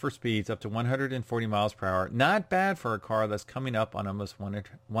 it's good for speeds up to 140 miles per hour. Not bad for a car that's coming up on almost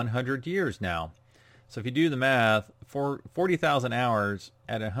 100 years now. So if you do the math, for 40,000 hours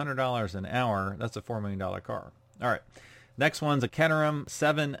at $100 an hour, that's a $4 million car. All right. Next one's a Caterham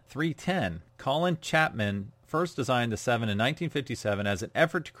 7310. Colin Chapman first designed the 7 in 1957 as an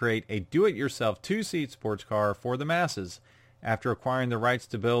effort to create a do-it-yourself two-seat sports car for the masses. After acquiring the rights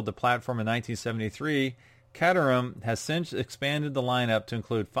to build the platform in 1973, Caterham has since expanded the lineup to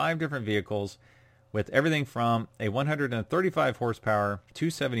include 5 different vehicles, with everything from a 135 horsepower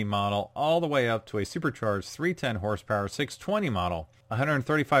 270 model all the way up to a supercharged 310 horsepower 620 model.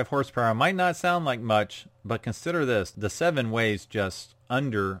 135 horsepower might not sound like much, but consider this. The 7 weighs just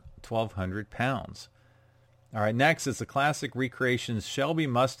under 1,200 pounds. All right, next is the classic recreations Shelby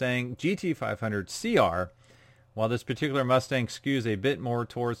Mustang GT500 CR. While this particular Mustang skews a bit more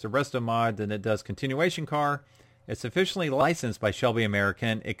towards the resto mod than it does continuation car, it's officially licensed by Shelby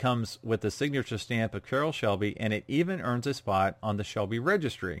American. It comes with the signature stamp of Carroll Shelby, and it even earns a spot on the Shelby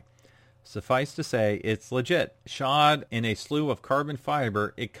registry. Suffice to say, it's legit. Shod in a slew of carbon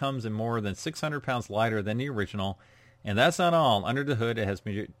fiber, it comes in more than 600 pounds lighter than the original. And that's not all. Under the hood, it has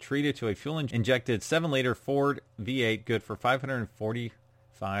been treated to a fuel-injected 7-liter Ford V8 good for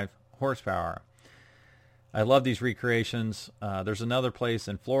 545 horsepower. I love these recreations. There's another place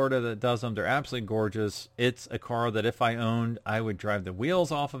in Florida that does them. They're absolutely gorgeous. It's a car that if I owned, I would drive the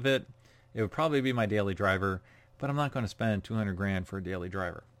wheels off of it. It would probably be my daily driver, but I'm not going to spend $200,000 for a daily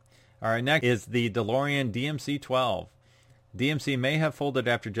driver. All right, next is the DeLorean DMC-12. DMC may have folded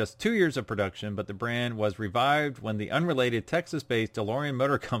after just 2 years of production, but the brand was revived when the unrelated Texas-based DeLorean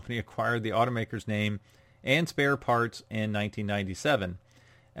Motor Company acquired the automaker's name and spare parts in 1997.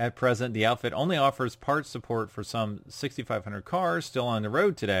 At present, the outfit only offers parts support for some 6,500 cars still on the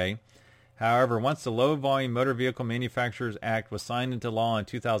road today. However, once the Low Volume Motor Vehicle Manufacturers Act was signed into law in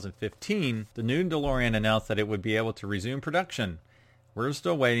 2015, the new DeLorean announced that it would be able to resume production. We're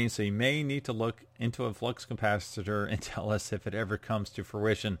still waiting, so you may need to look into a flux capacitor and tell us if it ever comes to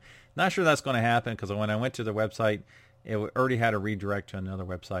fruition. Not sure that's going to happen because when I went to the website, it already had a redirect to another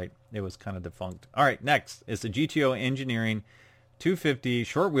website. It was kind of defunct. All right, next is the GTO Engineering 250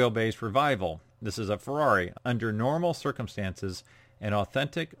 short wheelbase revival. This is a Ferrari. Under normal circumstances, an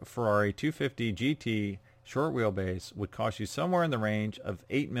authentic Ferrari 250 GT short wheelbase would cost you somewhere in the range of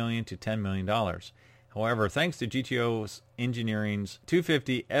 $8 million to $10 million. However, thanks to GTO's Engineering's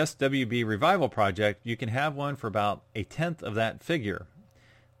 250 SWB revival project, you can have one for about a tenth of that figure.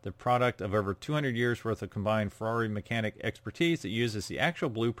 The product of over 200 years worth of combined Ferrari mechanic expertise that uses the actual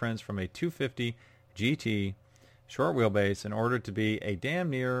blueprints from a 250 GT short wheelbase in order to be a damn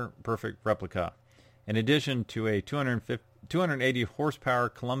near perfect replica. In addition to a 280 horsepower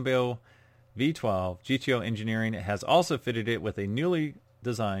Columbia V12, GTO Engineering has also fitted it with a newly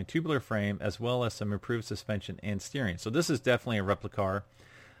designed tubular frame as well as some improved suspension and steering. So this is definitely a replica car.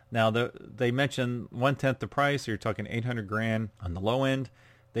 Now they mentioned 1/10 the price, so you're talking $800,000 on the low end.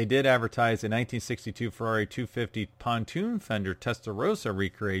 They did advertise a 1962 Ferrari 250 pontoon fender Testarossa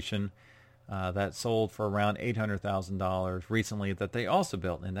recreation that sold for around $800,000 recently that they also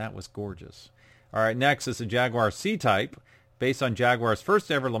built, and that was gorgeous. All right, next is the Jaguar C-Type. Based on Jaguar's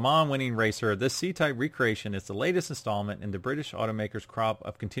first ever Le Mans winning racer, this C-Type recreation is the latest installment in the British automaker's crop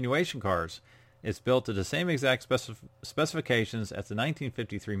of continuation cars. It's built to the same exact specifications as the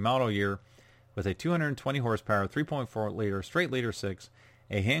 1953 model year with a 220 horsepower 3.4 liter straight liter 6,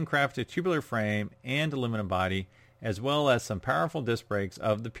 a handcrafted tubular frame and aluminum body, as well as some powerful disc brakes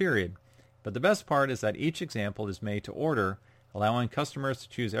of the period. But the best part is that each example is made to order, allowing customers to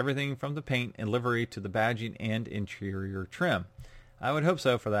choose everything from the paint and livery to the badging and interior trim. I would hope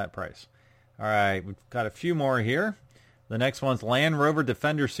so for that price. All right, we've got a few more here. The next one's Land Rover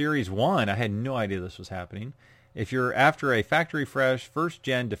Defender Series 1. I had no idea this was happening. If you're after a factory-fresh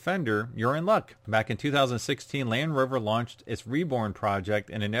first-gen Defender, you're in luck. Back in 2016, Land Rover launched its Reborn project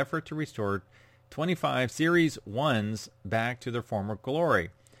in an effort to restore 25 Series 1s back to their former glory.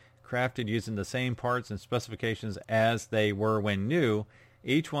 Crafted using the same parts and specifications as they were when new,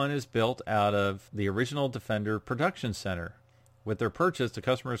 Each one is built out of the original Defender production center. With their purchase, the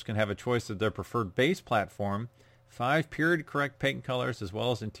customers can have a choice of their preferred base platform, 5 period-correct paint colors, as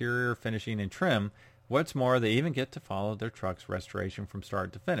well as interior finishing and trim. What's more, they even get to follow their truck's restoration from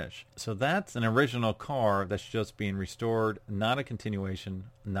start to finish. So that's an original car that's just being restored, not a continuation,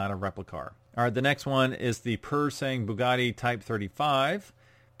 not a replica. All right, the next one is the Pursang Bugatti Type 35.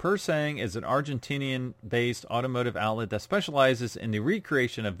 Pursang is an Argentinian-based automotive outlet that specializes in the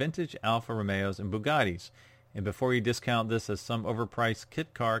recreation of vintage Alfa Romeos and Bugattis. And before you discount this as some overpriced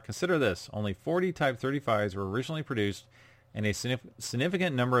kit car, consider this. Only 40 Type 35s were originally produced, and a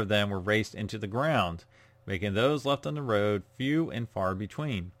significant number of them were raced into the ground, making those left on the road few and far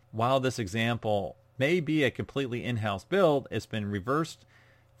between. While this example may be a completely in-house build, it's been reversed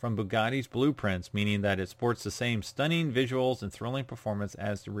from Bugatti's blueprints, meaning that it sports the same stunning visuals and thrilling performance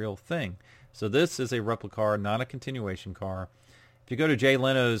as the real thing. So this is a replica car, not a continuation car. If you go to Jay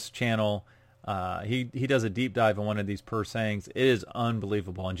Leno's channel, he does a deep dive on one of these Pursangs. It is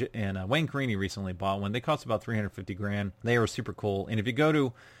unbelievable. And Wayne Carini recently bought one. They cost about $350,000. They are super cool. And if you go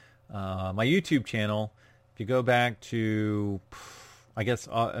to my YouTube channel, if you go back to, I guess,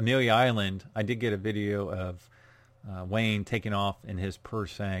 Amelia Island, I did get a video of Wayne taking off in his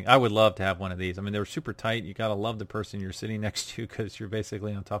Pursang. I would love to have one of these. I mean, they're super tight. You got to love the person you're sitting next to because you're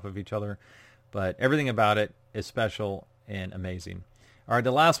basically on top of each other. But everything about it is special and amazing. All right,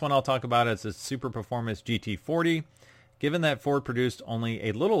 the last one I'll talk about is the Super Performance GT40. Given that Ford produced only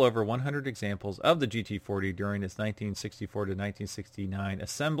a little over 100 examples of the GT40 during its 1964 to 1969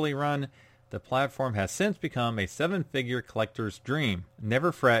 assembly run, the platform has since become a 7-figure collector's dream.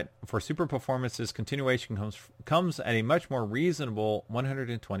 Never fret, for Super Performance's continuation comes at a much more reasonable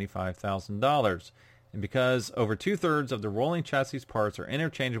 $125,000. And because over 2/3 of the rolling chassis parts are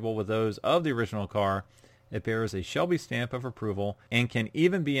interchangeable with those of the original car, it bears a Shelby stamp of approval and can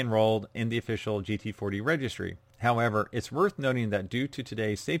even be enrolled in the official GT40 registry. However, it's worth noting that due to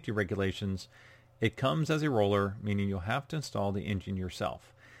today's safety regulations, it comes as a roller, meaning you'll have to install the engine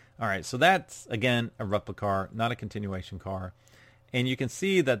yourself. All right, so that's, again, a replica car, not a continuation car. And you can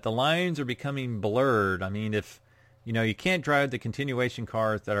see that the lines are becoming blurred. I mean, if, you can't drive the continuation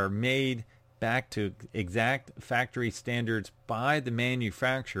cars that are made back to exact factory standards by the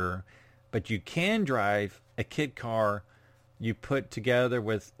manufacturer, but you can drive a kit car you put together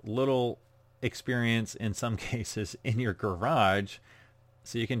with little experience, in some cases, in your garage.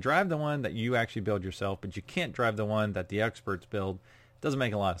 So you can drive the one that you actually build yourself, but you can't drive the one that the experts build. Doesn't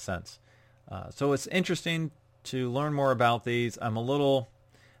make a lot of sense. So it's interesting to learn more about these.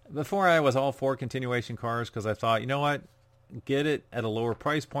 Before I was all for continuation cars because I thought, you know what, get it at a lower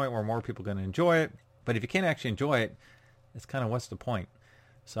price point where more people are going to enjoy it. But if you can't actually enjoy it, it's kind of what's the point?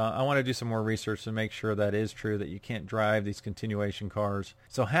 So I want to do some more research to make sure that is true, that you can't drive these continuation cars.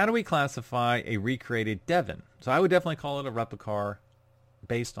 So how do we classify a recreated Devin? So I would definitely call it a replica car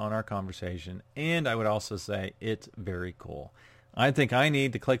based on our conversation. And I would also say it's very cool. I think I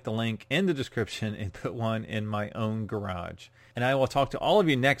need to click the link in the description and put one in my own garage. And I will talk to all of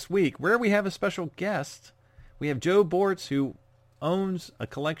you next week where we have a special guest. We have Joe Bortz, who owns a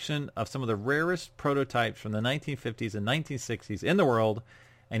collection of some of the rarest prototypes from the 1950s and 1960s in the world.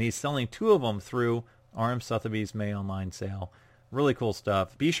 And he's selling 2 of them through RM Sotheby's May Online sale. Really cool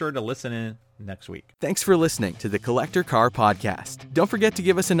stuff. Be sure to listen in next week. Thanks for listening to the Collector Car Podcast. Don't forget to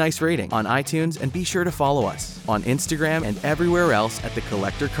give us a nice rating on iTunes and be sure to follow us on Instagram and everywhere else at the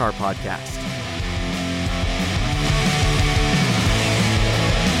Collector Car Podcast.